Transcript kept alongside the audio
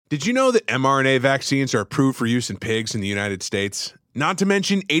Did you know that mRNA vaccines are approved for use in pigs in the United States? Not to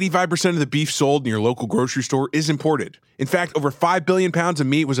mention, 85% of the beef sold in your local grocery store is imported. In fact, over 5 billion pounds of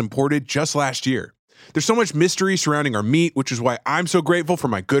meat was imported just last year. There's so much mystery surrounding our meat, which is why I'm so grateful for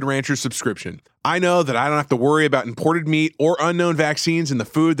my Good Ranchers subscription. I know that I don't have to worry about imported meat or unknown vaccines in the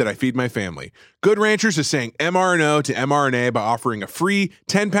food that I feed my family. Good Ranchers is saying MRNO to mRNA by offering a free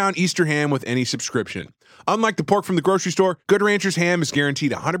 10-pound Easter ham with any subscription. Unlike the pork from the grocery store, Good Ranchers ham is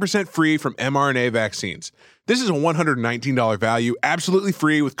guaranteed 100% free from mRNA vaccines. This is a $119 value, absolutely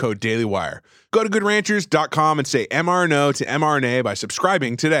free with code DailyWire. Go to goodranchers.com and say MRNO to mRNA by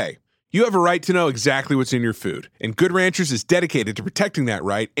subscribing today. You have a right to know exactly what's in your food, and Good Ranchers is dedicated to protecting that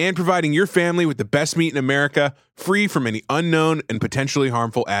right and providing your family with the best meat in America, free from any unknown and potentially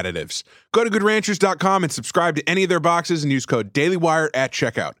harmful additives. Go to goodranchers.com and subscribe to any of their boxes and use code DailyWire at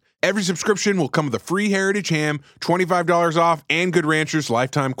checkout. Every subscription will come with a free Heritage ham, $25 off, and Good Ranchers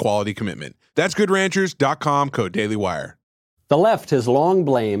lifetime quality commitment. That's goodranchers.com, code DailyWire. The left has long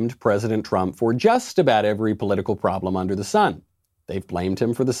blamed President Trump for just about every political problem under the sun. They've blamed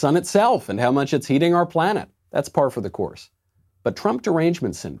him for the sun itself and how much it's heating our planet. That's par for the course. But Trump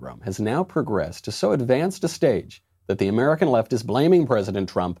derangement syndrome has now progressed to so advanced a stage that the American left is blaming President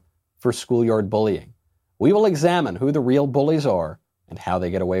Trump for schoolyard bullying. We will examine who the real bullies are and how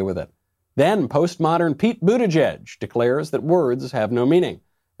they get away with it. Then postmodern Pete Buttigieg declares that words have no meaning.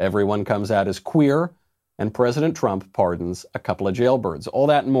 Everyone comes out as queer, and President Trump pardons a couple of jailbirds. All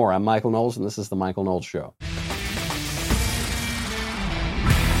that and more. I'm Michael Knowles, and this is The Michael Knowles Show.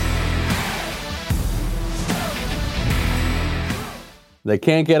 They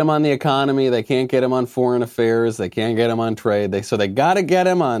can't get him on the economy. They can't get him on foreign affairs. They can't get him on trade. So they got to get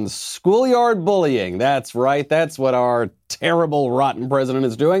him on schoolyard bullying. That's right. That's what our terrible, rotten president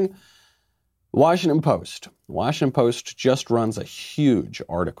is doing. Washington Post. Washington Post just runs a huge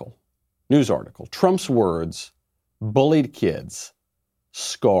article, news article. Trump's words, bullied kids,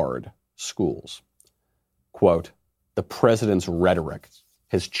 scarred schools. Quote, the president's rhetoric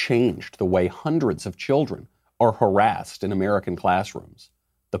has changed the way hundreds of children are harassed in American classrooms,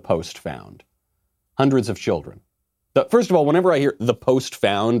 the Post found. Hundreds of children. First of all, whenever I hear the Post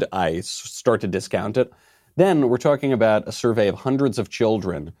found, I start to discount it. Then we're talking about a survey of hundreds of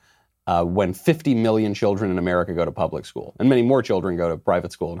children when 50 million children in America go to public school, and many more children go to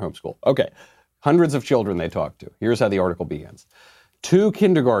private school and homeschool. Okay, hundreds of children they talk to. Here's how the article begins. 2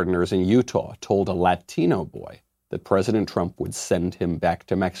 kindergartners in Utah told a Latino boy that President Trump would send him back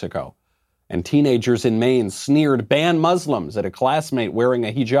to Mexico. And teenagers in Maine sneered ban Muslims at a classmate wearing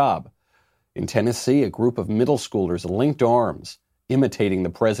a hijab. In Tennessee, a group of middle schoolers linked arms, imitating the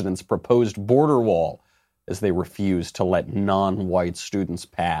president's proposed border wall as they refused to let non-white students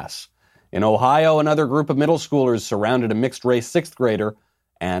pass. In Ohio, another group of middle schoolers surrounded a mixed-race 6th grader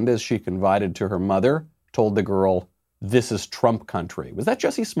and, as she confided to her mother, told the girl, "This is Trump country." Was that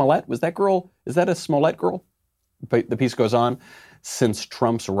Jussie Smollett? Was that girl? Is that a Smollett girl? The piece goes on. Since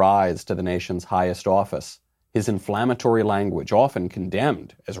Trump's rise to the nation's highest office, his inflammatory language, often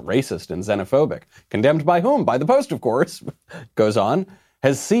condemned as racist and xenophobic, condemned by whom? By the Post, of course, goes on,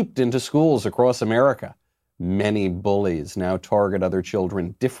 has seeped into schools across America. Many bullies now target other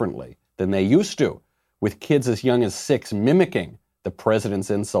children differently than they used to, with kids as young as 6 mimicking the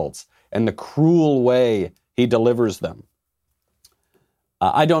president's insults and the cruel way he delivers them.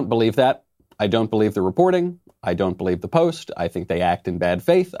 I don't believe that. I don't believe the reporting. I don't believe the Post. I think they act in bad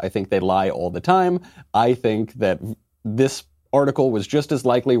faith. I think they lie all the time. I think that this article was just as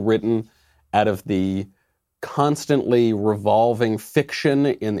likely written out of the constantly revolving fiction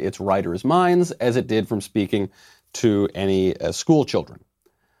in its writers' minds as it did from speaking to any school children.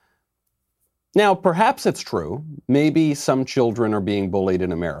 Now, perhaps it's true. Maybe some children are being bullied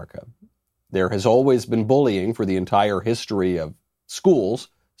in America. There has always been bullying for the entire history of schools.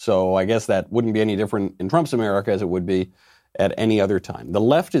 So I guess that wouldn't be any different in Trump's America as it would be at any other time. The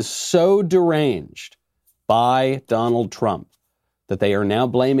left is so deranged by Donald Trump that they are now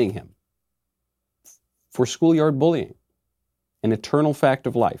blaming him for schoolyard bullying, an eternal fact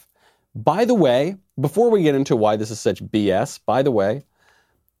of life. By the way, before we get into why this is such BS, by the way,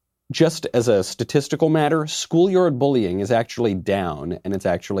 just as a statistical matter, schoolyard bullying is actually down, and it's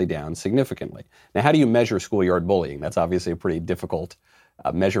actually down significantly. Now, how do you measure schoolyard bullying? That's obviously a pretty difficult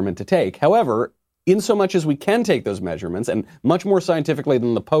measurement to take. However, in so much as we can take those measurements, and much more scientifically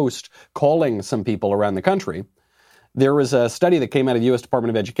than the Post calling some people around the country, there was a study that came out of the U.S. Department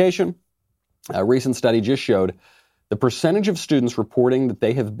of Education. A recent study just showed the percentage of students reporting that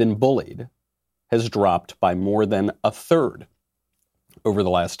they have been bullied has dropped by more than a third over the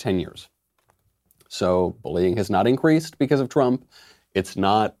last 10 years. So bullying has not increased because of Trump. It's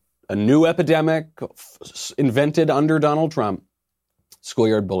not a new epidemic invented under Donald Trump.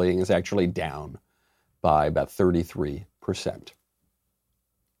 Schoolyard bullying is actually down by about 33%.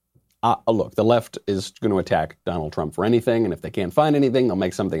 Look, the left is going to attack Donald Trump for anything, and if they can't find anything, they'll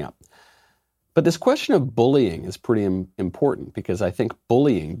make something up. But this question of bullying is pretty important because I think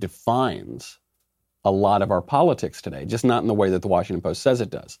bullying defines a lot of our politics today, just not in the way that the Washington Post says it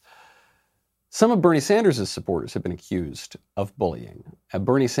does. Some of Bernie Sanders' supporters have been accused of bullying.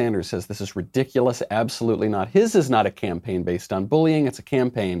 Bernie Sanders says this is ridiculous, absolutely not. His is not a campaign based on bullying, it's a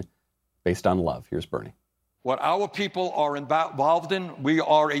campaign based on love. Here's Bernie. What our people are involved in, we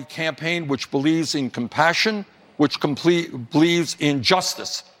are a campaign which believes in compassion, which believes in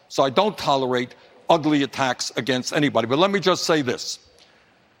justice. So I don't tolerate ugly attacks against anybody. But let me just say this.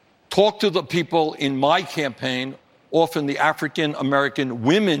 Talk to the people in my campaign, often the African-American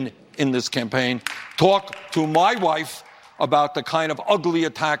women in this campaign. Talk to my wife about the kind of ugly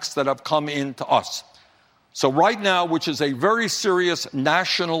attacks that have come into us. So right now, which is a very serious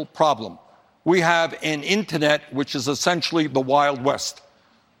national problem, we have an internet which is essentially the Wild West.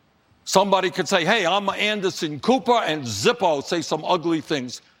 Somebody could say, hey, I'm Anderson Cooper, and Zippo say some ugly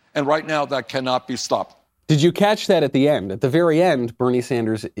things. And right now, that cannot be stopped. Did you catch that at the end? At the very end, Bernie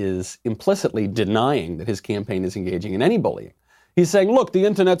Sanders is implicitly denying that his campaign is engaging in any bullying. He's saying, look, the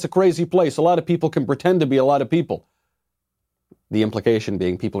internet's a crazy place. A lot of people can pretend to be a lot of people. The implication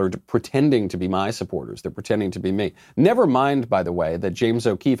being people are pretending to be my supporters. They're pretending to be me. Never mind, by the way, that James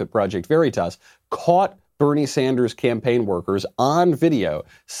O'Keefe at Project Veritas caught Bernie Sanders campaign workers on video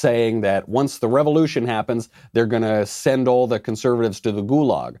saying that once the revolution happens, they're going to send all the conservatives to the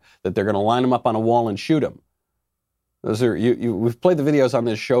gulag, that they're going to line them up on a wall and shoot them. Those are we've played the videos on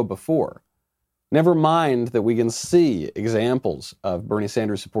this show before. Never mind that we can see examples of Bernie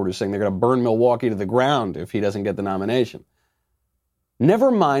Sanders supporters saying they're going to burn Milwaukee to the ground if he doesn't get the nomination.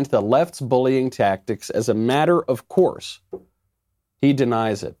 Never mind the left's bullying tactics as a matter of course. He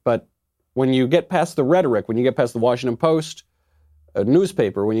denies it. But when you get past the rhetoric, when you get past the Washington Post, a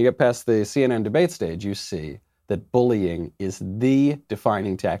newspaper, when you get past the CNN debate stage, you see that bullying is the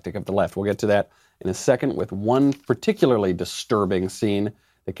defining tactic of the left. We'll get to that in a second with one particularly disturbing scene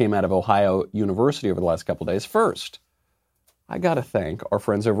that came out of Ohio University over the last couple of days. First, I got to thank our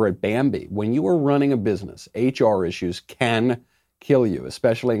friends over at Bambi. When you are running a business, HR issues can kill you,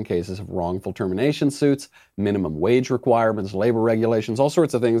 especially in cases of wrongful termination suits, minimum wage requirements, labor regulations, all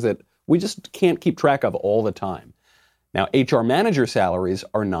sorts of things that we just can't keep track of all the time. Now, HR manager salaries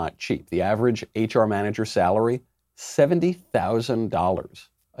are not cheap. The average HR manager salary, $70,000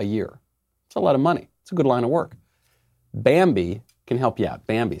 a year. It's a lot of money. It's a good line of work. Bambi can help you out.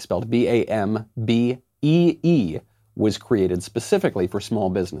 Bambi, spelled B-A-M-B-E-E, was created specifically for small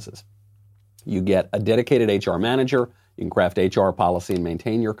businesses. You get a dedicated HR manager. You can craft HR policy and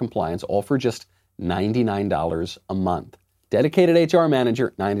maintain your compliance, all for just $99 a month. Dedicated HR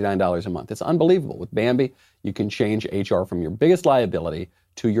manager, $99 a month. It's unbelievable. With Bambi, you can change HR from your biggest liability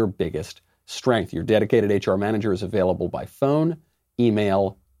to your biggest strength. Your dedicated HR manager is available by phone,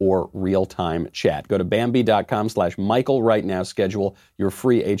 email, or real-time chat. Go to Bambi.com/Michael right now. Schedule your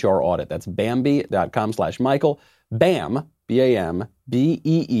free HR audit. That's Bambi.com/Michael. BAM,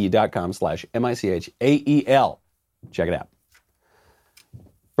 BAMBEE.com/MICHAEL. Check it out.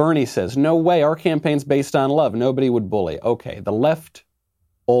 Bernie says, no way, our campaign's based on love. Nobody would bully. Okay, the left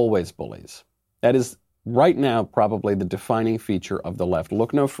always bullies. That is right now probably the defining feature of the left.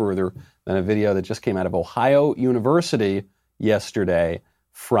 Look no further than a video that just came out of Ohio University yesterday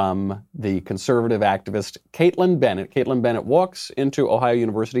from the conservative activist Caitlin Bennett. Caitlin Bennett walks into Ohio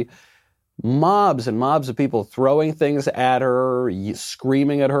University, mobs and mobs of people throwing things at her,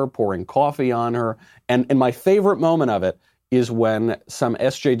 screaming at her, pouring coffee on her. And my favorite moment of it is when some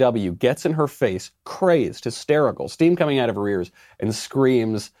SJW gets in her face, crazed, hysterical, steam coming out of her ears, and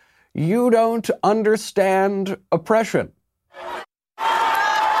screams, "You don't understand oppression."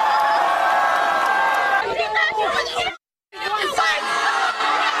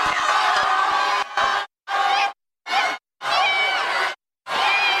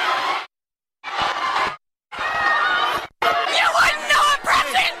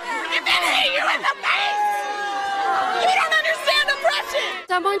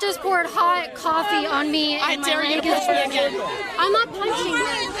 Someone just poured hot coffee on me. I dare you to push me again. I'm not punching you.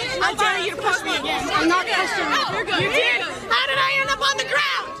 I dare you to push me again. I'm not pushing you. You're good. You did. How did I end up on the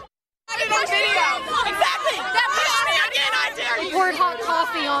ground? I did a video. Exactly. That pushed me again. I dare you. Poured hot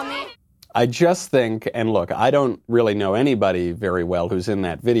coffee on me. I just think, and look, I don't really know anybody very well who's in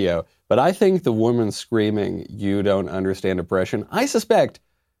that video, but I think the woman screaming, "You don't understand oppression," I suspect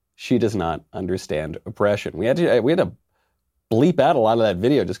she does not understand oppression. We had a bleep out a lot of that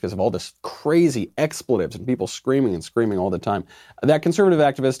video just because of all this crazy expletives and people screaming and screaming all the time. That conservative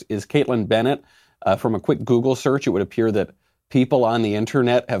activist is Caitlin Bennett. From a quick Google search, it would appear that people on the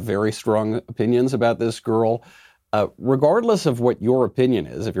internet have very strong opinions about this girl. Regardless of what your opinion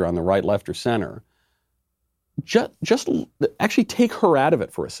is, if you're on the right, left, or center, just actually take her out of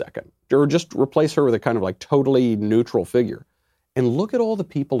it for a second, or just replace her with a kind of like totally neutral figure. And look at all the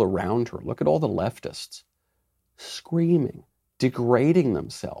people around her. Look at all the leftists screaming, degrading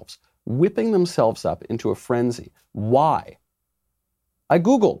themselves, whipping themselves up into a frenzy. Why? I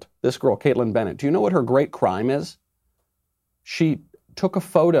Googled this girl, Caitlin Bennett. Do you know what her great crime is? She took a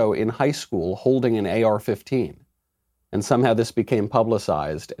photo in high school holding an AR-15. And somehow this became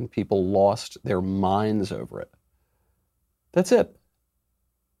publicized and people lost their minds over it. That's it.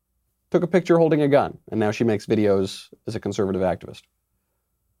 Took a picture holding a gun, and now she makes videos as a conservative activist.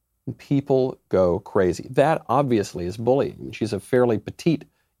 And people go crazy. That obviously is bullying. She's a fairly petite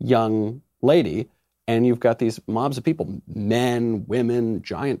young lady, and you've got these mobs of people, men, women,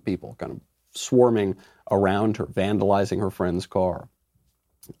 giant people, kind of swarming around her, vandalizing her friend's car.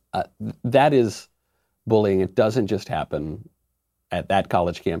 That is bullying. It doesn't just happen at that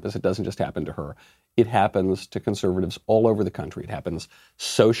college campus. It doesn't just happen to her. It happens to conservatives all over the country. It happens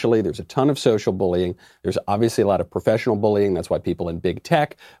socially. There's a ton of social bullying. There's obviously a lot of professional bullying. That's why people in big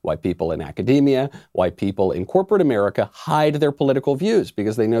tech, why people in academia, why people in corporate America hide their political views,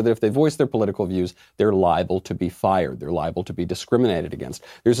 because they know that if they voice their political views, they're liable to be fired. They're liable to be discriminated against.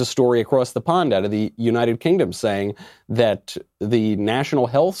 There's a story across the pond out of the United Kingdom saying that the National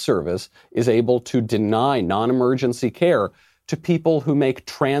Health Service is able to deny non-emergency care to people who make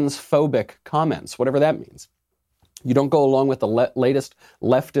transphobic comments, whatever that means. You don't go along with the latest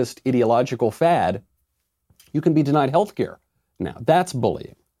leftist ideological fad, you can be denied health care. Now, that's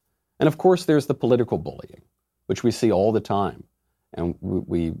bullying. And of course, there's the political bullying, which we see all the time. And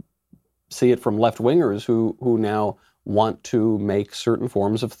we see it from left-wingers who now want to make certain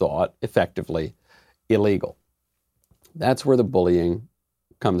forms of thought effectively illegal. That's where the bullying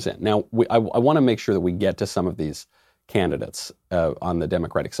comes in. Now, I want to make sure that we get to some of these candidates on the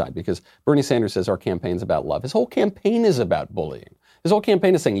Democratic side, because Bernie Sanders says our campaign's about love. His whole campaign is about bullying. His whole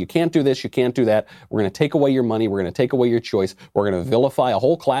campaign is saying you can't do this, you can't do that. We're going to take away your money. We're going to take away your choice. We're going to vilify a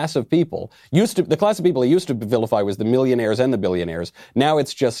whole class of people. The class of people he used to vilify was the millionaires and the billionaires. Now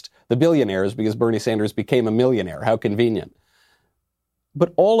it's just the billionaires because Bernie Sanders became a millionaire. How convenient.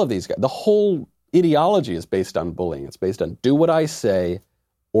 But all of these guys, the whole ideology is based on bullying. It's based on do what I say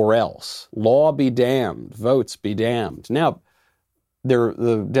or else. Law be damned, votes be damned. Now,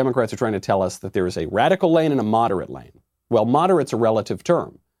 the Democrats are trying to tell us that there is a radical lane and a moderate lane. Well, moderate's a relative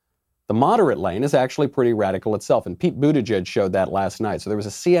term. The moderate lane is actually pretty radical itself, and Pete Buttigieg showed that last night. So there was a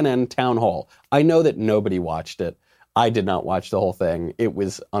CNN town hall. I know that nobody watched it. I did not watch the whole thing. It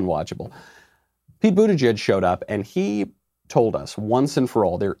was unwatchable. Pete Buttigieg showed up, and he told us once and for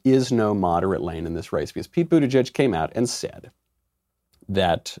all there is no moderate lane in this race, because Pete Buttigieg came out and said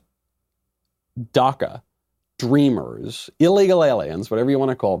that DACA, dreamers, illegal aliens, whatever you want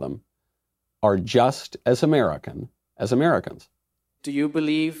to call them, are just as American as Americans. Do you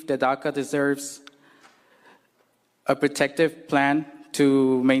believe that DACA deserves a protective plan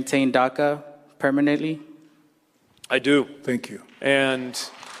to maintain DACA permanently? I do. Thank you. And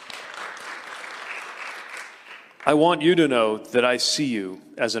I want you to know that I see you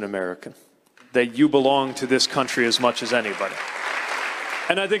as an American, that you belong to this country as much as anybody.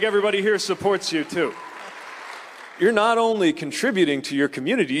 And I think everybody here supports you, too. You're not only contributing to your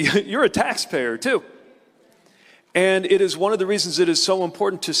community, you're a taxpayer, too. And it is one of the reasons it is so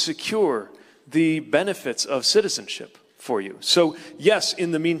important to secure the benefits of citizenship for you. So, yes,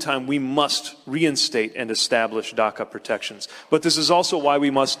 in the meantime, we must reinstate and establish DACA protections. But this is also why we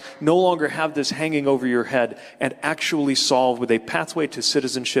must no longer have this hanging over your head and actually solve with a pathway to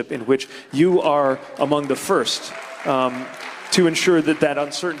citizenship in which you are among the first to ensure that that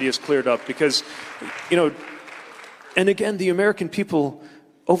uncertainty is cleared up. Because, and again, the American people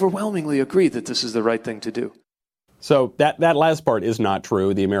overwhelmingly agree that this is the right thing to do. So that last part is not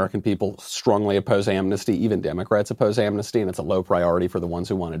true. The American people strongly oppose amnesty. Even Democrats oppose amnesty, and it's a low priority for the ones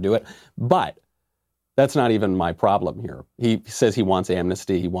who want to do it. But that's not even my problem here. He says he wants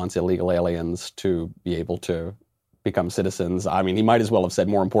amnesty. He wants illegal aliens to be able to become citizens. I mean, he might as well have said,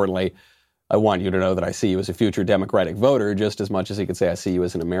 more importantly, I want you to know that I see you as a future Democratic voter, just as much as he could say I see you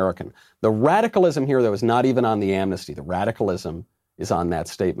as an American. The radicalism here, though, is not even on the amnesty. The radicalism is on that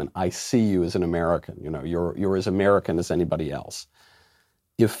statement. I see you as an American. You're as American as anybody else.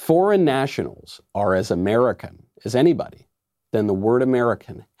 If foreign nationals are as American as anybody, then the word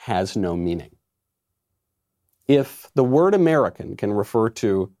American has no meaning. if the word American can refer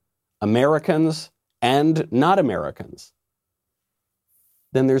to Americans and not Americans,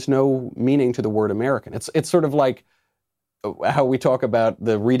 then there's no meaning to the word American. It's sort of like how we talk about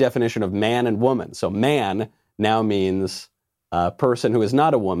the redefinition of man and woman. So man now means a person who is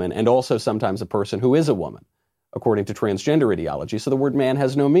not a woman, and also sometimes a person who is a woman, according to transgender ideology. So the word man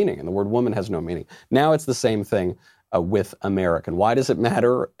has no meaning, and the word woman has no meaning. Now it's the same thing with American. Why does it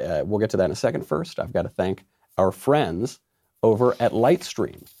matter? We'll get to that in a second. First, I've got to thank our friends over at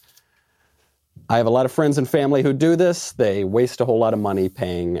Lightstream. I have a lot of friends and family who do this. They waste a whole lot of money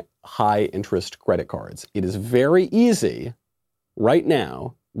paying high-interest credit cards. It is very easy right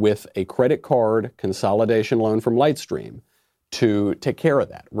now with a credit card consolidation loan from Lightstream to take care of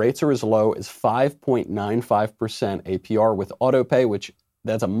that. Rates are as low as 5.95% APR with autopay, which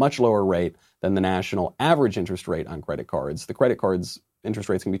that's a much lower rate than the national average interest rate on credit cards. The credit cards interest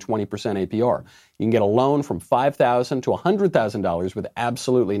rates can be 20% APR. You can get a loan from $5,000 to $100,000 with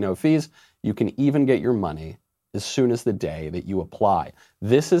absolutely no fees. You can even get your money as soon as the day that you apply.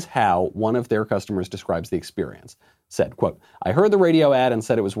 This is how one of their customers describes the experience. Said, quote, "I heard the radio ad and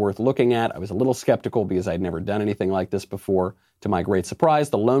said it was worth looking at. I was a little skeptical because I'd never done anything like this before. To my great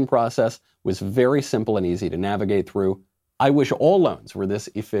surprise, the loan process was very simple and easy to navigate through. I wish all loans were this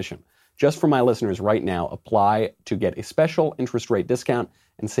efficient. Just for my listeners right now, apply to get a special interest rate discount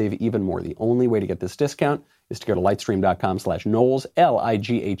and save even more. The only way to get this discount is to go to lightstream.com/Knowles,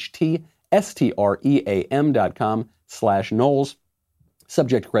 lightstream.com/Knowles.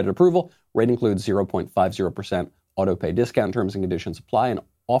 Subject to credit approval. Rate includes 0.50% autopay discount. Terms and conditions apply, and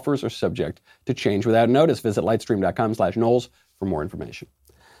offers are subject to change without notice. Visit lightstream.com/Knowles for more information."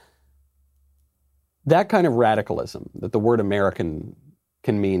 That kind of radicalism, that the word American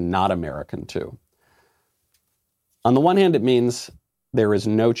can mean not American too. On the one hand, it means there is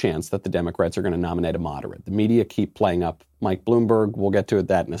no chance that the Democrats are going to nominate a moderate. The media keep playing up Mike Bloomberg. We'll get to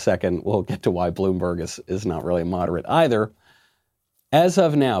that in a second. We'll get to why Bloomberg is not really a moderate either. As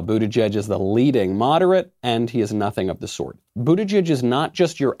of now, Buttigieg is the leading moderate, and he is nothing of the sort. Buttigieg is not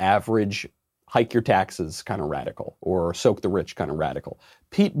just your average hike your taxes kind of radical or soak the rich kind of radical.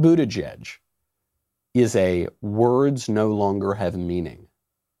 Pete Buttigieg is a words no longer have meaning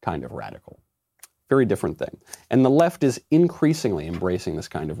kind of radical. Very different thing. And the left is increasingly embracing this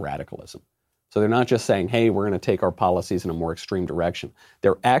kind of radicalism. So they're not just saying, hey, we're going to take our policies in a more extreme direction.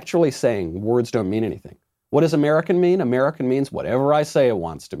 They're actually saying words don't mean anything. What does American mean? American means whatever I say it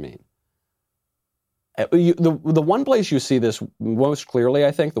wants to mean. The one place you see this most clearly,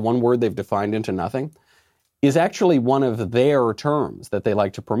 I think, the one word they've defined into nothing, is actually one of their terms that they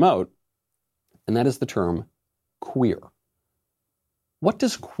like to promote, and that is the term queer. What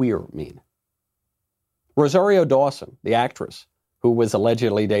does queer mean? Rosario Dawson, the actress who was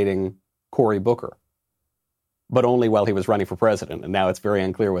allegedly dating Cory Booker, but only while he was running for president, and now it's very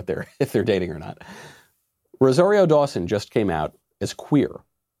unclear if they're dating or not. Rosario Dawson just came out as queer.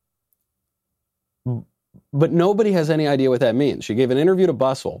 But nobody has any idea what that means. She gave an interview to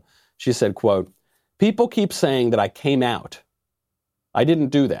Bustle. She said, quote, "People keep saying that I came out. I didn't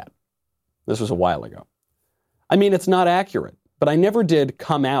do that." This was a while ago. "I mean, it's not accurate, but I never did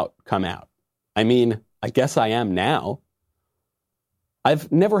come out. I mean, I guess I am now.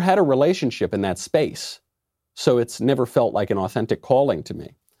 I've never had a relationship in that space, so it's never felt like an authentic calling to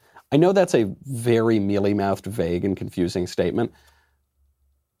me." I know that's a very mealy-mouthed, vague, and confusing statement,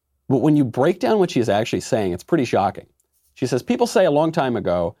 but when you break down what she's actually saying, it's pretty shocking. She says, people say a long time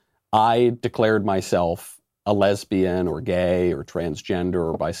ago, I declared myself a lesbian or gay or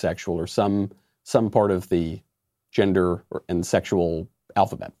transgender or bisexual or some part of the gender and sexual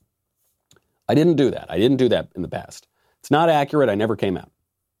alphabet. I didn't do that. I didn't do that in the past. It's not accurate. I never came out.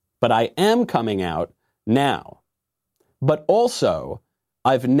 But I am coming out now. But also,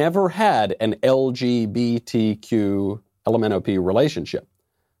 I've never had an LGBTQ LMNOP relationship.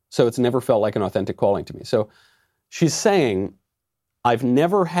 So it's never felt like an authentic calling to me. So she's saying, I've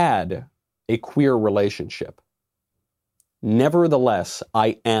never had a queer relationship. Nevertheless,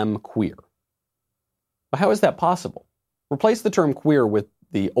 I am queer. Well, how is that possible? Replace the term queer with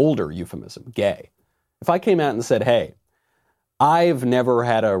the older euphemism, gay. If I came out and said, hey, I've never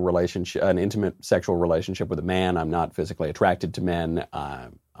had a relationship, an intimate sexual relationship with a man. I'm not physically attracted to men.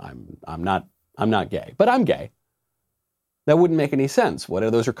 I'm not gay, but I'm gay. That wouldn't make any sense.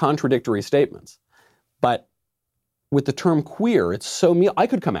 Those are contradictory statements. But with the term queer, it's so I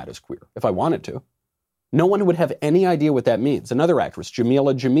could come out as queer if I wanted to. No one would have any idea what that means. Another actress,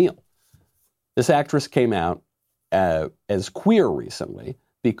 Jamila Jamil. This actress came out as queer recently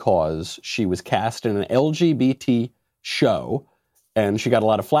because she was cast in an LGBT show And she got a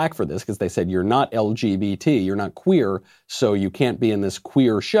lot of flack for this because they said, you're not LGBT, you're not queer, so you can't be in this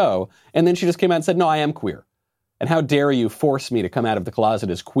queer show. And then she just came out and said, no, I am queer. And how dare you force me to come out of the closet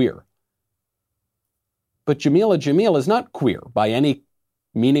as queer? But Jamila Jamil is not queer by any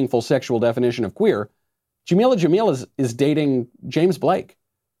meaningful sexual definition of queer. Jamila Jamil is dating James Blake,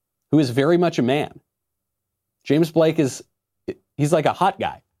 who is very much a man. James Blake he's like a hot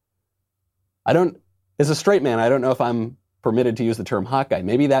guy. As a straight man, I don't know if I'm permitted to use the term hot guy.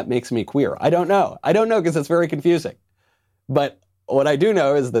 Maybe that makes me queer. I don't know because it's very confusing. But what I do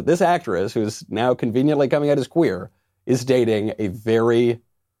know is that this actress, who's now conveniently coming out as queer, is dating a very,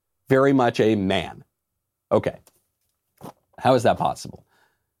 very much a man. Okay. How is that possible?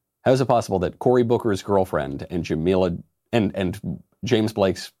 How is it possible that Cory Booker's girlfriend and Jamila and James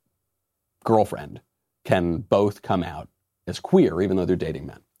Blake's girlfriend can both come out as queer, even though they're dating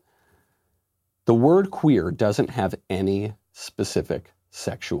men? The word queer doesn't have any specific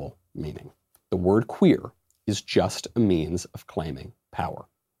sexual meaning. The word queer is just a means of claiming power.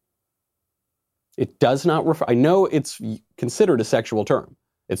 It does not refer, I know it's considered a sexual term.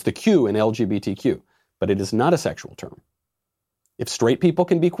 It's the Q in LGBTQ, but it is not a sexual term. If straight people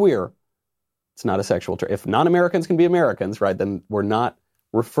can be queer, it's not a sexual term. If non-Americans can be Americans, right, then we're not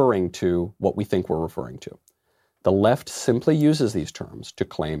referring to what we think we're referring to. The left simply uses these terms to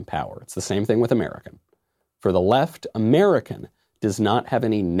claim power. It's the same thing with American. For the left, American does not have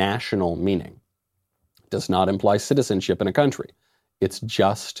any national meaning. It does not imply citizenship in a country. It's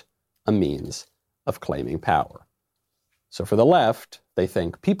just a means of claiming power. So for the left, they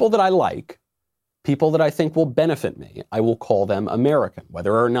think people that I like, people that I think will benefit me, I will call them American,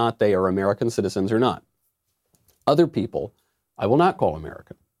 whether or not they are American citizens or not. Other people, I will not call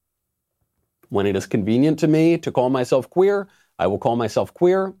American. When it is convenient to me to call myself queer, I will call myself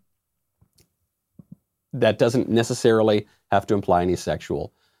queer. That doesn't necessarily have to imply any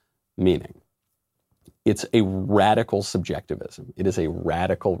sexual meaning. It's a radical subjectivism. It is a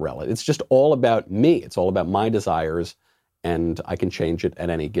radical relative. It's just all about me. It's all about my desires, and I can change it at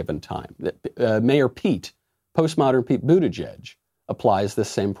any given time. Mayor Pete, postmodern Pete Buttigieg, applies this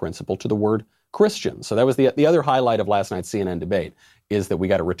same principle to the word Christian. So that was the other highlight of last night's CNN debate, is that we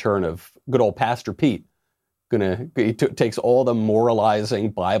got a return of good old Pastor Pete. He takes all the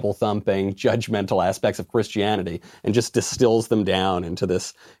moralizing, Bible-thumping, judgmental aspects of Christianity and just distills them down into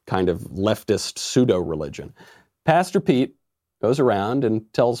this kind of leftist pseudo-religion. Pastor Pete goes around and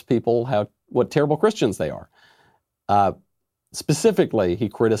tells people what terrible Christians they are. Specifically, he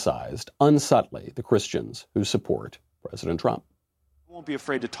criticized, unsubtly, the Christians who support President Trump. I won't be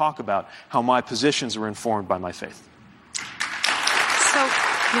afraid to talk about how my positions are informed by my faith. So,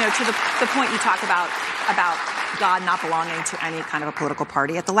 to the point you talk about God not belonging to any kind of a political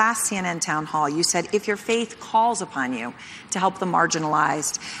party, at the last CNN town hall, you said, if your faith calls upon you to help the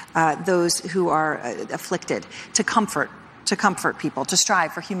marginalized, those who are afflicted, to comfort people, to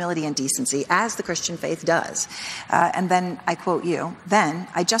strive for humility and decency, as the Christian faith does. And then I quote you, then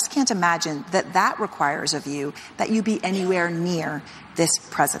I just can't imagine that requires of you that you be anywhere near this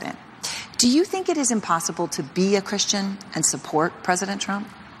president. Do you think it is impossible to be a Christian and support President Trump?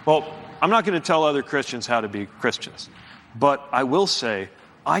 Well, I'm not going to tell other Christians how to be Christians, but I will say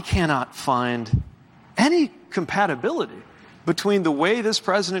I cannot find any compatibility between the way this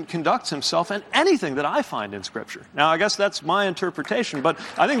president conducts himself and anything that I find in Scripture. Now, I guess that's my interpretation, but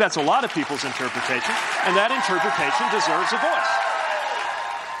I think that's a lot of people's interpretation, and that interpretation deserves a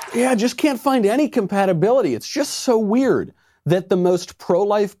voice. Yeah, I just can't find any compatibility. It's just so weird that the most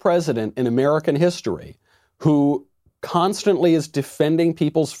pro-life president in American history, who constantly is defending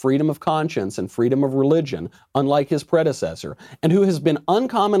people's freedom of conscience and freedom of religion, unlike his predecessor, and who has been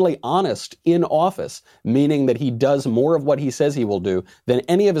uncommonly honest in office, meaning that he does more of what he says he will do than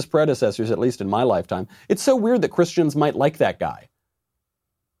any of his predecessors, at least in my lifetime. It's so weird that Christians might like that guy,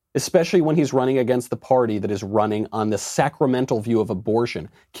 especially when he's running against the party that is running on the sacramental view of abortion,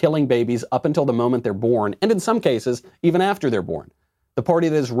 killing babies up until the moment they're born, and in some cases, even after they're born. The party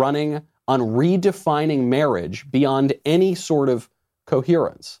that is running on redefining marriage beyond any sort of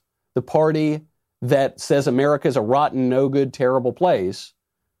coherence. The party that says America is a rotten, no good, terrible place.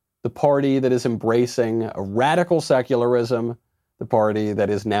 The party that is embracing a radical secularism. The party that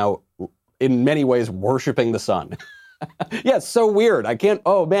is now, in many ways, worshiping the sun. Yeah, it's so weird. I can't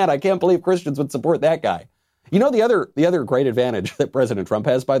believe Christians would support that guy. You know, the other great advantage that President Trump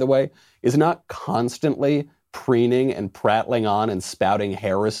has, by the way, is not constantly preening and prattling on and spouting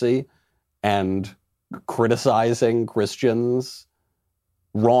heresy and criticizing Christians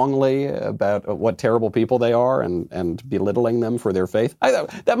wrongly about what terrible people they are and belittling them for their faith.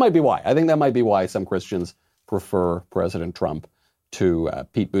 That might be why. I think that might be why some Christians prefer President Trump to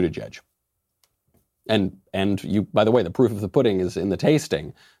Pete Buttigieg. And you, by the way, the proof of the pudding is in the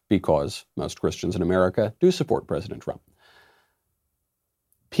tasting, because most Christians in America do support President Trump.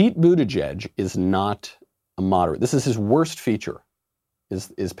 Pete Buttigieg is not a moderate. This is his worst feature,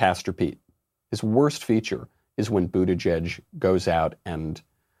 is Pastor Pete. His worst feature is when Buttigieg goes out and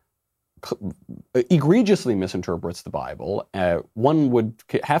egregiously misinterprets the Bible. One would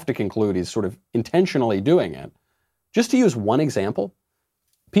have to conclude he's sort of intentionally doing it. Just to use one example,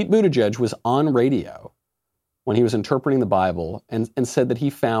 Pete Buttigieg was on radio when he was interpreting the Bible and said that he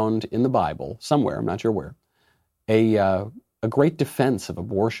found in the Bible, somewhere, I'm not sure where, a great defense of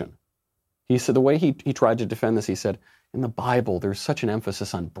abortion. He said the way he tried to defend this, he said, in the Bible, there's such an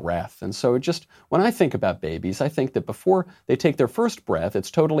emphasis on breath. And so when I think about babies, I think that before they take their first breath, it's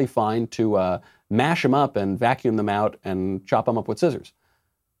totally fine to mash them up and vacuum them out and chop them up with scissors.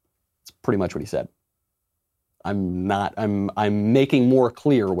 It's pretty much what he said. I'm making more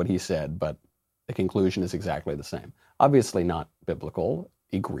clear what he said, but the conclusion is exactly the same. Obviously not biblical,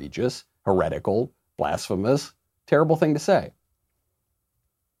 egregious, heretical, blasphemous, terrible thing to say.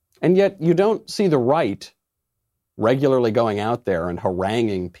 And yet you don't see the right regularly going out there and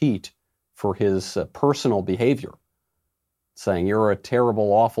haranguing Pete for his personal behavior, saying you're a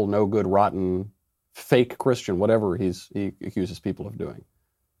terrible, awful, no good, rotten, fake Christian, whatever he accuses people of doing.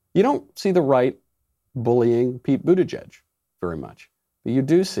 You don't see the right bullying Pete Buttigieg very much. But you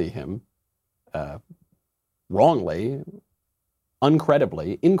do see him wrongly,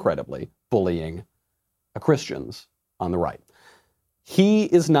 incredibly bullying Christians on the right. He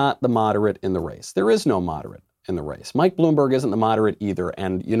is not the moderate in the race. There is no moderate in the race. Mike Bloomberg isn't the moderate either.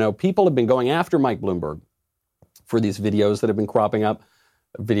 And, people have been going after Mike Bloomberg for these videos that have been cropping up,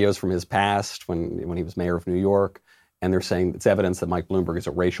 videos from his past when he was mayor of New York, and they're saying it's evidence that Mike Bloomberg is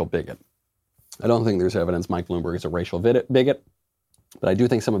a racial bigot. I don't think there's evidence Mike Bloomberg is a racial bigot, but I do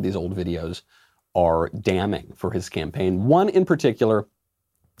think some of these old videos are damning for his campaign. One in particular,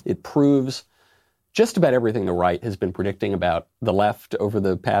 it proves just about everything the right has been predicting about the left over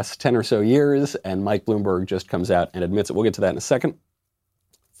the past 10 or so years, and Mike Bloomberg just comes out and admits it. We'll get to that in a second.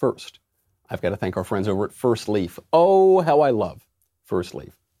 First, I've got to thank our friends over at First Leaf. Oh, how I love First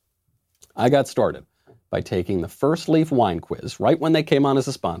Leaf. I got started by taking the First Leaf wine quiz right when they came on as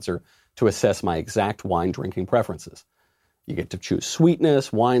a sponsor to assess my exact wine drinking preferences. You get to choose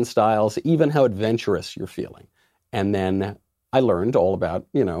sweetness, wine styles, even how adventurous you're feeling. And then I learned all about,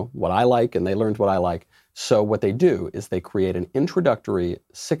 what I like, and they learned what I like. So what they do is they create an introductory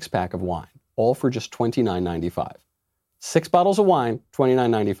 6-pack of wine, all for just $29.95. 6 bottles of wine,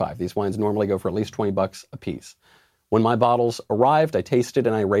 $29.95. These wines normally go for at least $20 a piece. When my bottles arrived, I tasted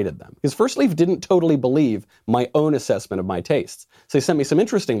and I rated them. Because First Leaf didn't totally believe my own assessment of my tastes. So they sent me some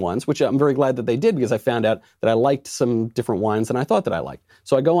interesting ones, which I'm very glad that they did, because I found out that I liked some different wines than I thought that I liked.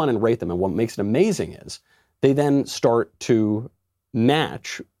 So I go on and rate them, and what makes it amazing is they then start to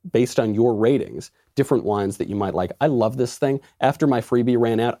match, based on your ratings, different wines that you might like. I love this thing. After my freebie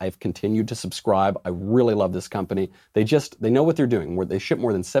ran out, I've continued to subscribe. I really love this company. They know what they're doing. They ship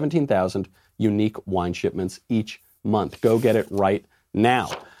more than 17,000 unique wine shipments each month. Go get it right now.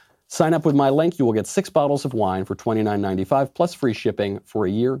 Sign up with my link. You will get 6 bottles of wine for $29.95 plus free shipping for a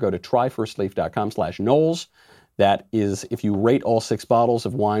year. Go to tryfirstleaf.com/Knowles. That is, if you rate all 6 bottles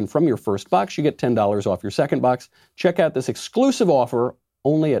of wine from your first box, you get $10 off your second box. Check out this exclusive offer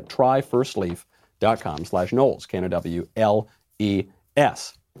only at tryfirstleaf.com/Knowles,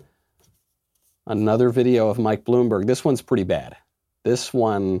 Knowles. Another video of Mike Bloomberg. This one's pretty bad. This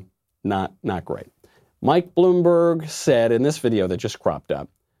one, not great. Mike Bloomberg said in this video that just cropped up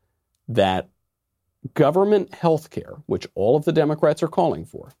that government health care, which all of the Democrats are calling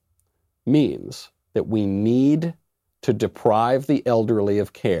for, means that we need to deprive the elderly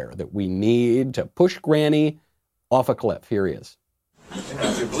of care, that we need to push Granny off a cliff. Here he is.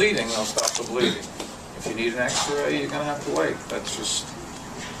 If you're bleeding, they'll stop the bleeding. If you need an X-ray, you're going to have to wait. That's just...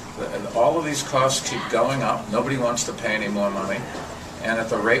 And all of these costs keep going up. Nobody wants to pay any more money. And at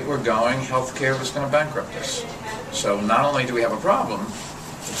the rate we're going, healthcare is going to bankrupt us. So not only do we have a problem,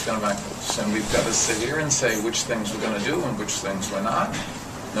 it's going to bankrupt us. And we've got to sit here and say which things we're going to do and which things we're not.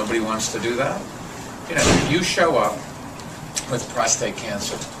 Nobody wants to do that. If you show up with prostate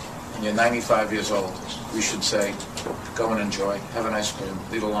cancer and you're 95 years old, we should say, go and enjoy, have an ice cream,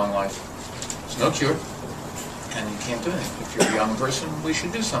 lead a long life. There's no cure, and you can't do anything. If you're a young person, we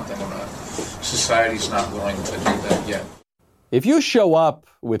should do something about it. Society's not willing to do that yet. If you show up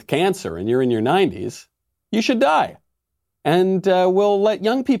with cancer and you're in your 90s, you should die. And we'll let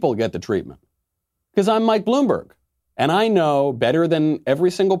young people get the treatment. Because I'm Mike Bloomberg, and I know better than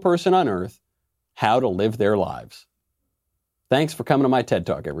every single person on earth how to live their lives. Thanks for coming to my TED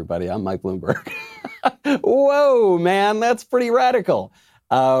Talk, everybody. I'm Mike Bloomberg. Whoa, man, that's pretty radical.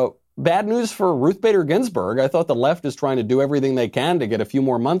 Bad news for Ruth Bader Ginsburg. I thought the left is trying to do everything they can to get a few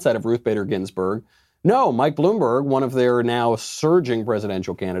more months out of Ruth Bader Ginsburg. No, Mike Bloomberg, one of their now surging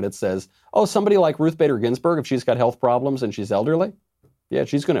presidential candidates, says, oh, somebody like Ruth Bader Ginsburg, if she's got health problems and she's elderly, yeah,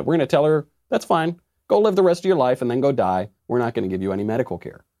 we're going to tell her, that's fine. Go live the rest of your life and then go die. We're not going to give you any medical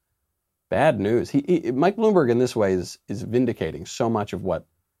care. Bad news. Mike Bloomberg in this way is vindicating so much of what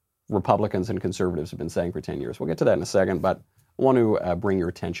Republicans and conservatives have been saying for 10 years. We'll get to that in a second, but I want to bring your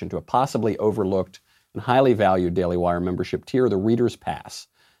attention to a possibly overlooked and highly valued Daily Wire membership tier, the Reader's Pass.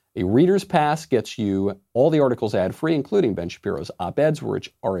 A Reader's Pass gets you all the articles ad-free, including Ben Shapiro's op-eds,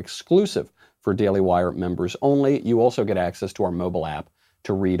 which are exclusive for Daily Wire members only. You also get access to our mobile app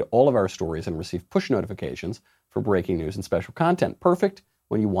to read all of our stories and receive push notifications for breaking news and special content. Perfect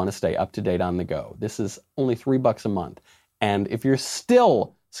when you want to stay up to date on the go. This is only $3 a month. And if you're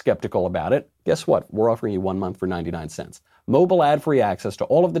still skeptical about it, guess what? We're offering you 1 month for 99 cents. Mobile ad-free access to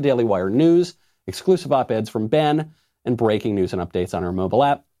all of the Daily Wire news, exclusive op-eds from Ben, and breaking news and updates on our mobile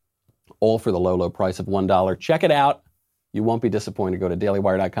app, all for the low, low price of $1. Check it out. You won't be disappointed. Go to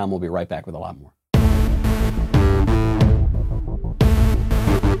dailywire.com. We'll be right back with a lot more.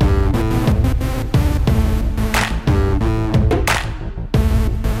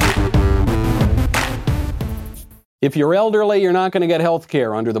 If you're elderly, you're not going to get health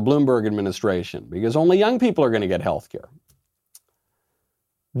care under the Bloomberg administration because only young people are going to get health care.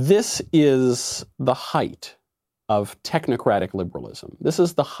 This is the height of technocratic liberalism. This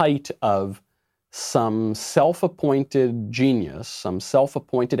is the height of some self-appointed genius, some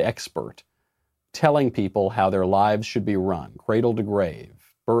self-appointed expert telling people how their lives should be run, cradle to grave,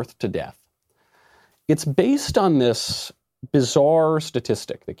 birth to death. It's based on this bizarre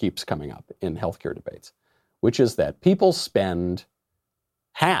statistic that keeps coming up in healthcare debates, which is that people spend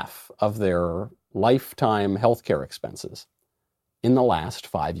half of their lifetime healthcare expenses in the last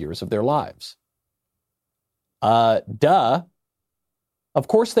 5 years of their lives. Duh. Of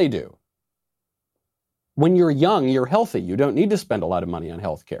course they do. When you're young, you're healthy. You don't need to spend a lot of money on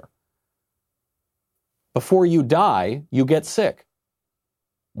healthcare. Before you die, you get sick.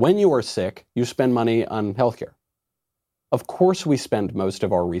 When you are sick, you spend money on healthcare. Of course we spend most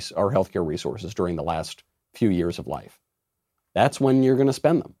of our healthcare resources during the last few years of life. That's when you're going to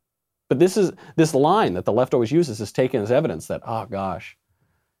spend them. But this line that the left always uses is taken as evidence that, oh gosh,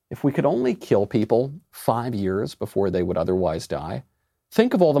 if we could only kill people 5 years before they would otherwise die,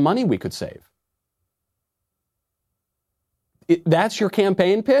 think of all the money we could save. That's your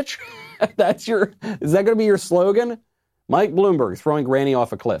campaign pitch? Is that going to be your slogan? Mike Bloomberg throwing Granny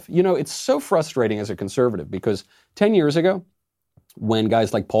off a cliff. You know, it's so frustrating as a conservative because 10 years ago, when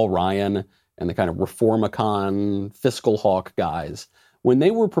guys like Paul Ryan and the kind of reformicon, fiscal hawk guys, when they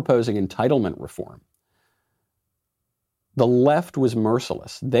were proposing entitlement reform, the left was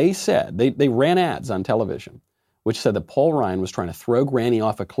merciless. They said, they ran ads on television, which said that Paul Ryan was trying to throw Granny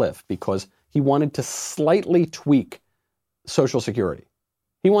off a cliff because he wanted to slightly tweak Social Security.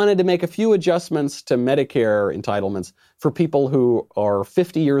 He wanted to make a few adjustments to Medicare entitlements for people who are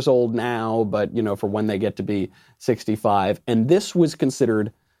 50 years old now, but, you know, for when they get to be 65. And this was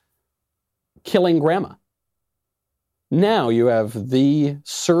considered killing grandma. Now you have the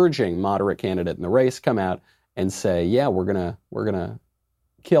surging moderate candidate in the race come out and say, yeah, we're gonna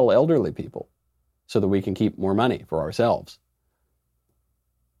kill elderly people so that we can keep more money for ourselves.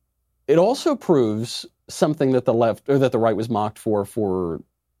 It also proves something that the left or that the right was mocked for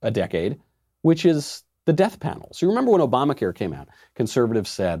a decade, which is the death panels. You remember when Obamacare came out, conservatives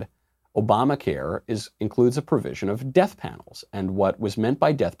said Obamacare includes a provision of death panels. And what was meant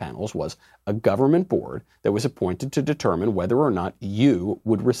by death panels was a government board that was appointed to determine whether or not you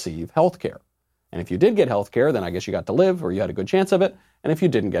would receive health care. And if you did get health care, then I guess you got to live or you had a good chance of it. And if you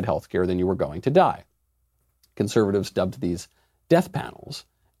didn't get health care, then you were going to die. Conservatives dubbed these death panels,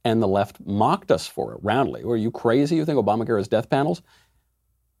 and the left mocked us for it roundly. Are you crazy? You think Obamacare is death panels?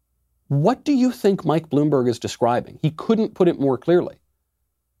 What do you think Mike Bloomberg is describing? He couldn't put it more clearly.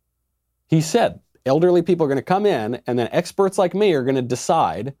 He said, elderly people are going to come in, and then experts like me are going to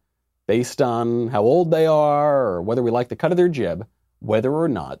decide, based on how old they are or whether we like the cut of their jib, whether or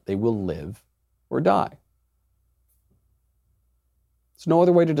not they will live or die. There's no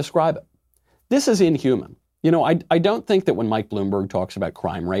other way to describe it. This is inhuman. You know, I don't think that when Mike Bloomberg talks about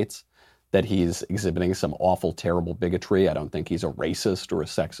crime rates, that he's exhibiting some awful, terrible bigotry. I don't think he's a racist or a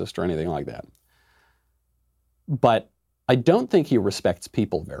sexist or anything like that. But I don't think he respects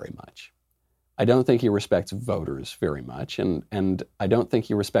people very much. I don't think he respects voters very much, and I don't think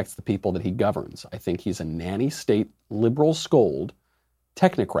he respects the people that he governs. I think he's a nanny state liberal scold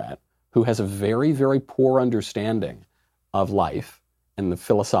technocrat who has a very, very poor understanding of life and the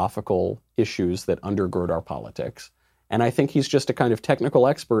philosophical issues that undergird our politics. And I think he's just a kind of technical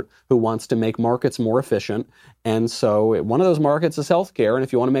expert who wants to make markets more efficient. And so one of those markets is healthcare. And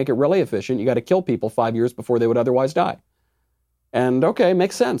if you want to make it really efficient, you got to kill people 5 years before they would otherwise die. And okay,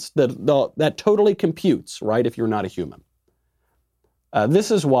 makes sense. That totally computes, right, if you're not a human.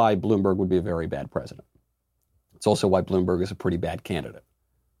 This is why Bloomberg would be a very bad president. It's also why Bloomberg is a pretty bad candidate.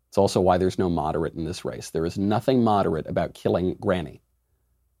 It's also why there's no moderate in this race. There is nothing moderate about killing Granny.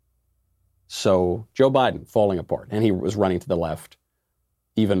 So Joe Biden falling apart, and he was running to the left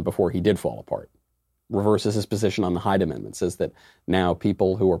even before he did fall apart, reverses his position on the Hyde Amendment, says that now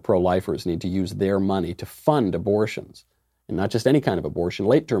people who are pro-lifers need to use their money to fund abortions. And not just any kind of abortion,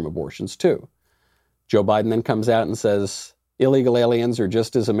 late-term abortions, too. Joe Biden then comes out and says, illegal aliens are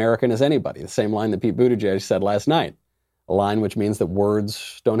just as American as anybody, the same line that Pete Buttigieg said last night, a line which means that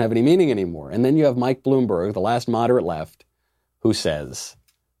words don't have any meaning anymore. And then you have Mike Bloomberg, the last moderate left, who says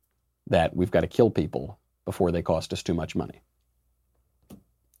that we've got to kill people before they cost us too much money.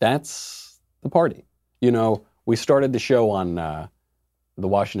 That's the party. You know, we started the show on the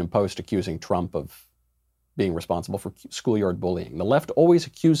Washington Post accusing Trump of being responsible for schoolyard bullying. The left always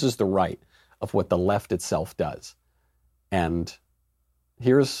accuses the right of what the left itself does. And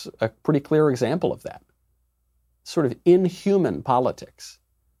here's a pretty clear example of that. Sort of inhuman politics.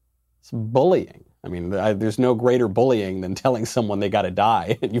 It's bullying. I mean, there's no greater bullying than telling someone they got to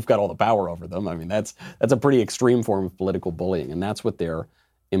die and you've got all the power over them. I mean, that's a pretty extreme form of political bullying, and that's what they're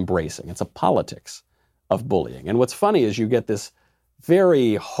embracing. It's a politics of bullying. And what's funny is you get this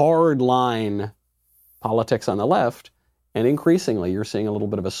very hard line politics on the left, and increasingly you're seeing a little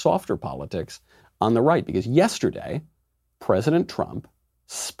bit of a softer politics on the right, because yesterday, President Trump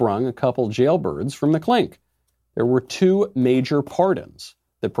sprung a couple jailbirds from the clink. There were 2 major pardons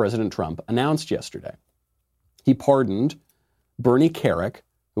that President Trump announced yesterday. He pardoned Bernie Kerik,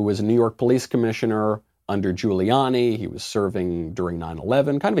 who was a New York police commissioner under Giuliani. He was serving during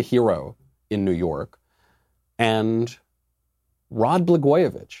 9/11, kind of a hero in New York. And Rod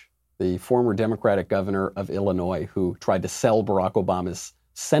Blagojevich, the former Democratic governor of Illinois, who tried to sell Barack Obama's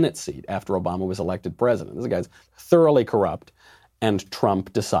Senate seat after Obama was elected president. This guy's thoroughly corrupt. And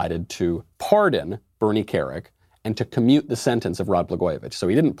Trump decided to pardon Bernie Kerik and to commute the sentence of Rod Blagojevich. So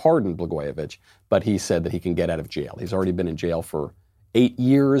he didn't pardon Blagojevich, but he said that he can get out of jail. He's already been in jail for 8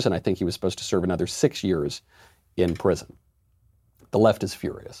 years, and I think he was supposed to serve another 6 years in prison. The left is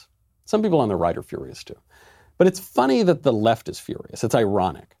furious. Some people on the right are furious too. But it's funny that the left is furious. It's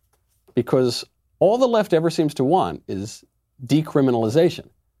ironic, because all the left ever seems to want is decriminalization.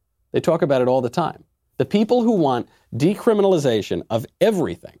 They talk about it all the time. The people who want decriminalization of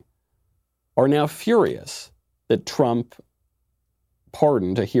everything are now furious that Trump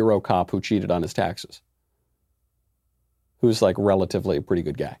pardoned a hero cop who cheated on his taxes, who's like relatively a pretty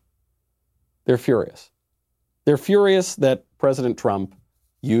good guy. They're furious. They're furious that President Trump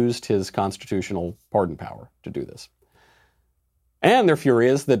used his constitutional pardon power to do this. And they're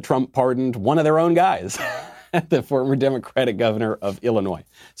furious that Trump pardoned one of their own guys, the former Democratic governor of Illinois.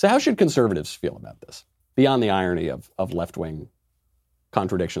 So how should conservatives feel about this, beyond the irony of left-wing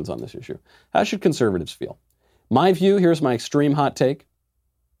contradictions on this issue? How should conservatives feel? My view, here's my extreme hot take.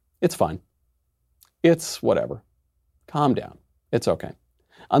 It's fine. It's whatever. Calm down. It's okay.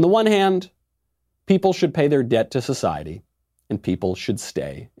 On the one hand, people should pay their debt to society, and people should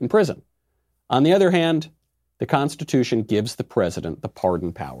stay in prison. On the other hand, the Constitution gives the president the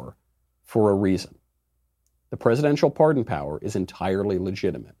pardon power for a reason. The presidential pardon power is entirely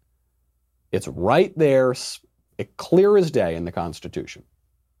legitimate. It's right there, clear as day in the Constitution.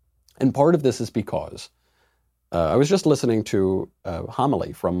 And part of this is because I was just listening to a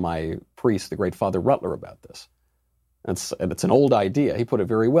homily from my priest, the great Father Rutler, about this. It's an old idea. He put it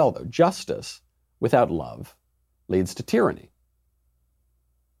very well, though. Justice without love leads to tyranny.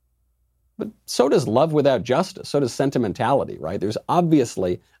 But so does love without justice. So does sentimentality, right? There's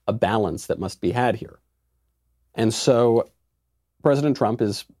obviously a balance that must be had here. And so President Trump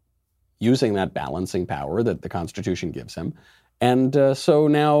is using that balancing power that the Constitution gives him. And so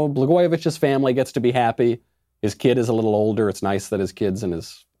now Blagojevich's family gets to be happy. His kid is a little older. It's nice that his kids and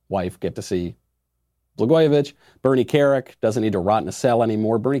his wife get to see Blagojevich. Bernie Kerik doesn't need to rot in a cell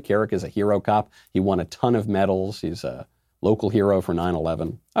anymore. Bernie Kerik is a hero cop. He won a ton of medals. He's a local hero for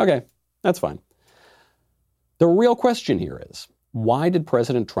 9/11. Okay, that's fine. The real question here is, why did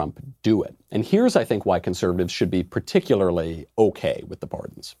President Trump do it? And here's, I think, why conservatives should be particularly okay with the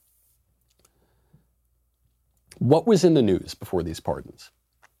pardons. What was in the news before these pardons?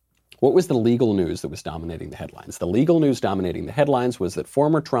 What was the legal news that was dominating the headlines? The legal news dominating the headlines was that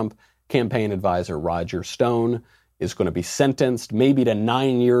former Trump campaign advisor Roger Stone is going to be sentenced maybe to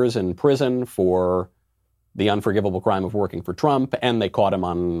 9 years in prison for the unforgivable crime of working for Trump, and they caught him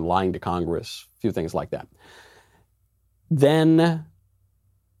on lying to Congress, a few things like that. Then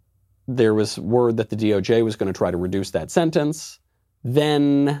there was word that the DOJ was going to try to reduce that sentence.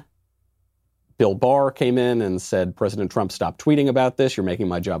 Then Bill Barr came in and said, President Trump, stop tweeting about this. You're making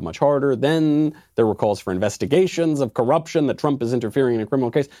my job much harder. Then there were calls for investigations of corruption, that Trump is interfering in a criminal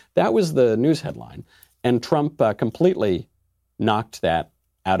case. That was the news headline. And Trump completely knocked that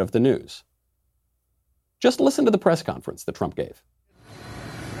out of the news. Just listen to the press conference that Trump gave.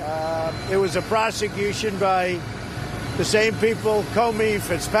 It was a prosecution by the same people, Comey,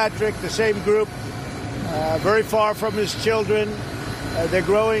 Fitzpatrick, the same group, very far from his children. They're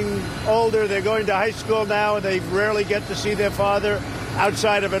growing older. They're going to high school now, and they rarely get to see their father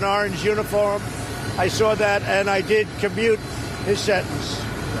outside of an orange uniform. I saw that, and I did commute his sentence.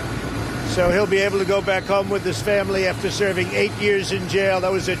 So he'll be able to go back home with his family after serving 8 years in jail.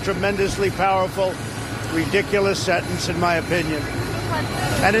 That was a tremendously powerful, ridiculous sentence, in my opinion,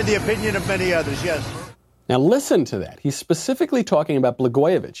 and in the opinion of many others, yes. Now listen to that. He's specifically talking about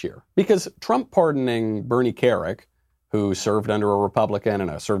Blagojevich here, because Trump pardoning Bernie Kerik, who served under a Republican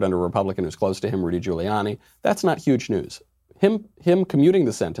and served under a Republican who's close to him, Rudy Giuliani, that's not huge news. Him commuting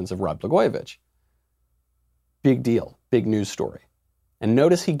the sentence of Rod Blagojevich, big deal, big news story. And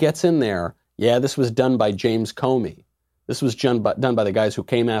notice he gets in there, yeah, this was done by James Comey. This was done by the guys who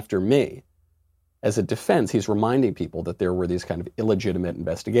came after me. As a defense, he's reminding people that there were these kind of illegitimate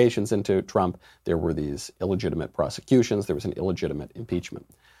investigations into Trump. There were these illegitimate prosecutions. There was an illegitimate impeachment.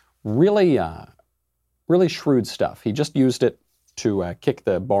 Really shrewd stuff. He just used it to kick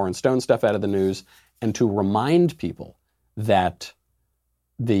the Barr and Stone stuff out of the news and to remind people that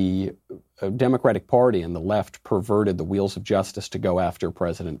the Democratic Party and the left perverted the wheels of justice to go after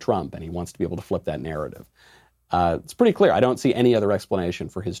President Trump, and he wants to be able to flip that narrative. It's pretty clear. I don't see any other explanation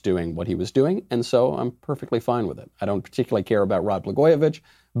for his doing what he was doing, and so I'm perfectly fine with it. I don't particularly care about Rod Blagojevich,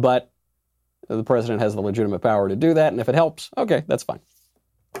 but the president has the legitimate power to do that, and if it helps, okay, that's fine.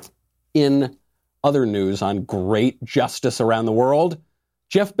 In other news on great justice around the world,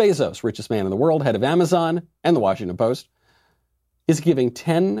 Jeff Bezos, richest man in the world, head of Amazon and the Washington Post, is giving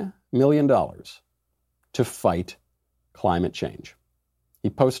 $10 million to fight climate change. He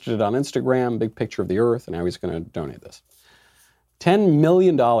posted it on Instagram, big picture of the earth, and now he's going to donate this. $10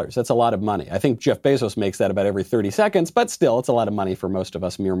 million, that's a lot of money. I think Jeff Bezos makes that about every 30 seconds, but still, it's a lot of money for most of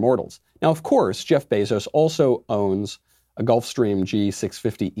us mere mortals. Now, of course, Jeff Bezos also owns a Gulfstream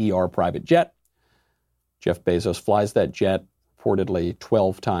G650ER private jet. Jeff Bezos flies that jet reportedly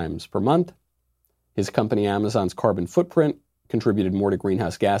 12 times per month. His company Amazon's carbon footprint contributed more to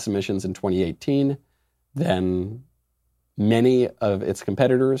greenhouse gas emissions in 2018 than many of its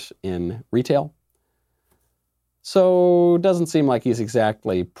competitors in retail. So it doesn't seem like he's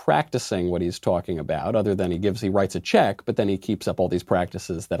exactly practicing what he's talking about, other than he writes a check, but then he keeps up all these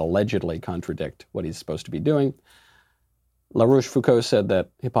practices that allegedly contradict what he's supposed to be doing. La Rochefoucauld said that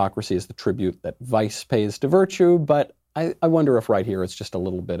hypocrisy is the tribute that vice pays to virtue, but I wonder if right here it's just a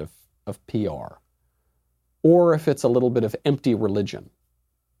little bit of PR. Or if it's a little bit of empty religion.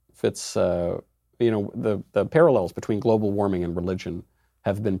 If it's, the parallels between global warming and religion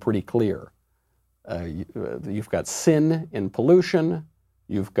have been pretty clear. You've got sin in pollution,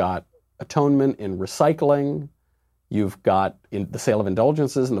 you've got atonement in recycling, you've got the sale of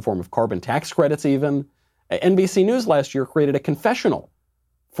indulgences in the form of carbon tax credits even. NBC News last year created a confessional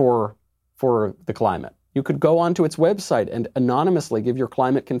for the climate. You could go onto its website and anonymously give your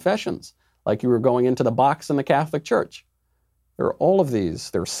climate confessions, like you were going into the box in the Catholic Church. There are all of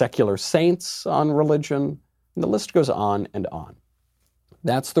these. There are secular saints on religion, and the list goes on and on.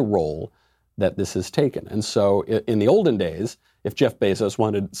 That's the role that this has taken. And so in the olden days, if Jeff Bezos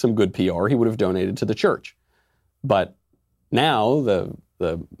wanted some good PR, he would have donated to the church. But now the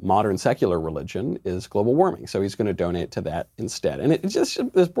modern secular religion is global warming, so he's going to donate to that instead. And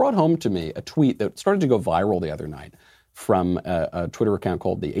it brought home to me a tweet that started to go viral the other night from a Twitter account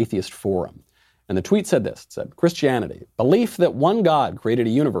called the Atheist Forum. And the tweet said this. It said, Christianity, belief that one God created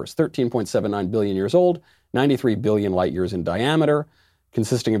a universe 13.79 billion years old, 93 billion light years in diameter,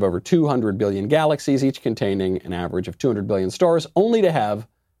 consisting of over 200 billion galaxies, each containing an average of 200 billion stars, only to have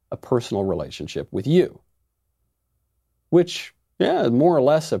a personal relationship with you. Which, yeah, more or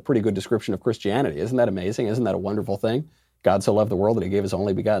less a pretty good description of Christianity. Isn't that amazing? Isn't that a wonderful thing? God so loved the world that he gave his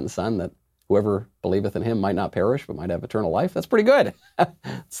only begotten Son, that whoever believeth in him might not perish, but might have eternal life. That's pretty good.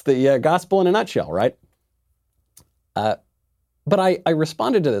 It's the gospel in a nutshell, right? But I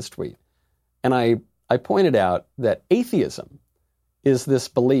responded to this tweet, and I pointed out that atheism is this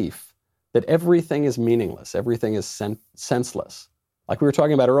belief that everything is meaningless, everything is senseless. Like we were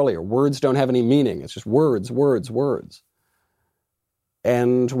talking about earlier, words don't have any meaning. It's just words, words, words.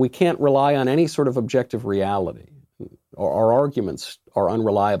 And we can't rely on any sort of objective reality. Our arguments are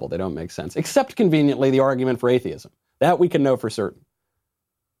unreliable. They don't make sense, except conveniently the argument for atheism. That we can know for certain.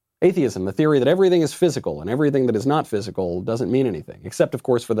 Atheism, the theory that everything is physical and everything that is not physical doesn't mean anything, except, of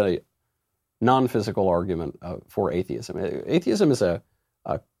course, for the non-physical argument for atheism. Atheism is a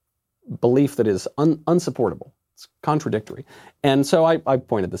belief that is unsupportable. It's contradictory. And so I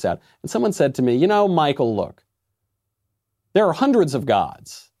pointed this out. And someone said to me, Michael, look, there are hundreds of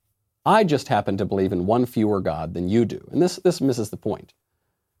gods. I just happen to believe in one fewer God than you do. And this misses the point.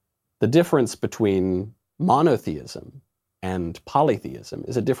 The difference between monotheism and polytheism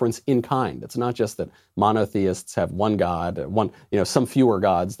is a difference in kind. It's not just that monotheists have one God, some fewer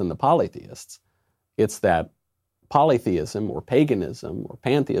gods than the polytheists. It's that polytheism or paganism or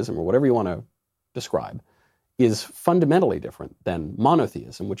pantheism or whatever you want to describe is fundamentally different than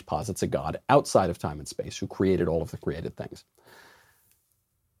monotheism, which posits a God outside of time and space who created all of the created things.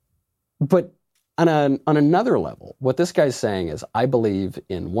 But on another level, what this guy's saying is, I believe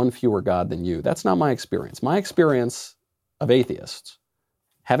in one fewer God than you. That's not my experience. My experience of atheists,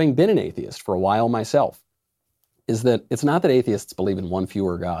 having been an atheist for a while myself, is that it's not that atheists believe in one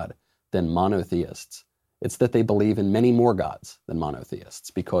fewer God than monotheists. It's that they believe in many more gods than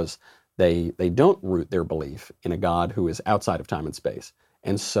monotheists because they don't root their belief in a God who is outside of time and space.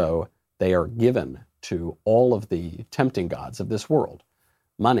 And so they are given to all of the tempting gods of this world.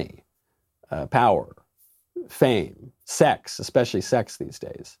 Money, power, fame, sex, especially sex these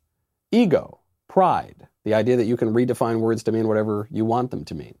days, ego, pride, the idea that you can redefine words to mean whatever you want them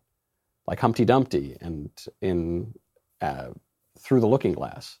to mean, like Humpty Dumpty and in Through the Looking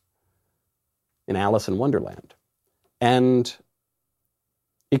Glass, in Alice in Wonderland. And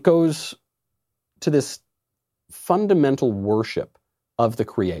it goes to this fundamental worship of the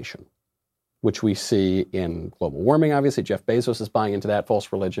creation, which we see in global warming, obviously. Jeff Bezos is buying into that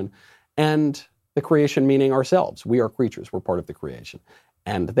false religion. And the creation meaning ourselves. We are creatures. We're part of the creation.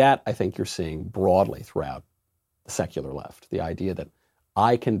 And that, I think, you're seeing broadly throughout the secular left, the idea that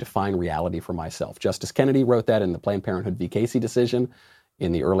I can define reality for myself. Justice Kennedy wrote that in the Planned Parenthood v. Casey decision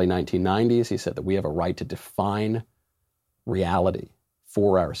in the early 1990s. He said that we have a right to define reality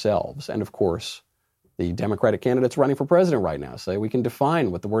for ourselves. And of course, the Democratic candidates running for president right now say we can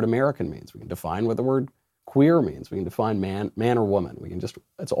define what the word American means. We can define what the word queer means. We can define man or woman.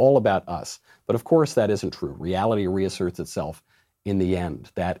 It's all about us. But of course, that isn't true. Reality reasserts itself in the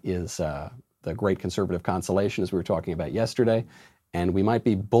end. That is the great conservative consolation, as we were talking about yesterday. And we might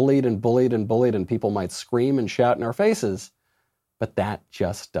be bullied and bullied and bullied, and people might scream and shout in our faces, but that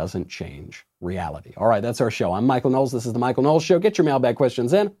just doesn't change reality. All right, that's our show. I'm Michael Knowles. This is The Michael Knowles Show. Get your mailbag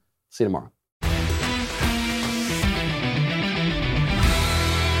questions in. See you tomorrow.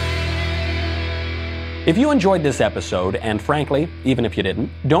 If you enjoyed this episode, and frankly, even if you didn't,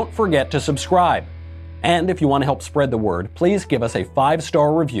 don't forget to subscribe. And if you want to help spread the word, please give us a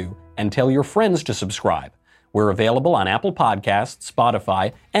 5-star review and tell your friends to subscribe. We're available on Apple Podcasts,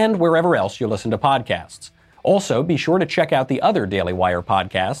 Spotify, and wherever else you listen to podcasts. Also, be sure to check out the other Daily Wire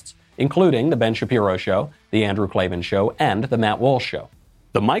podcasts, including The Ben Shapiro Show, The Andrew Klavan Show, and The Matt Walsh Show.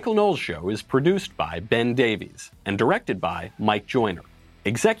 The Michael Knowles Show is produced by Ben Davies and directed by Mike Joyner.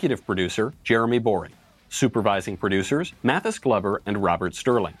 Executive producer, Jeremy Boring. Supervising producers, Mathis Glover and Robert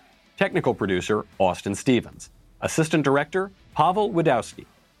Sterling. Technical producer, Austin Stevens. Assistant director, Pavel Wadowski.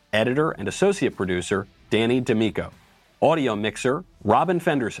 Editor and associate producer, Danny D'Amico. Audio mixer, Robin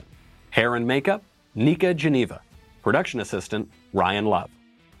Fenderson. Hair and makeup, Nika Geneva. Production assistant, Ryan Love.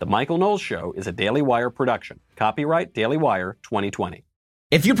 The Michael Knowles Show is a Daily Wire production. Copyright Daily Wire 2020.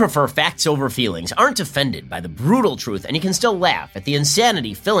 If you prefer facts over feelings, aren't offended by the brutal truth, and you can still laugh at the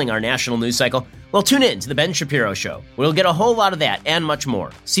insanity filling our national news cycle, well, tune in to The Ben Shapiro Show. We'll get a whole lot of that and much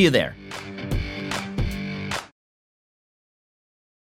more. See you there.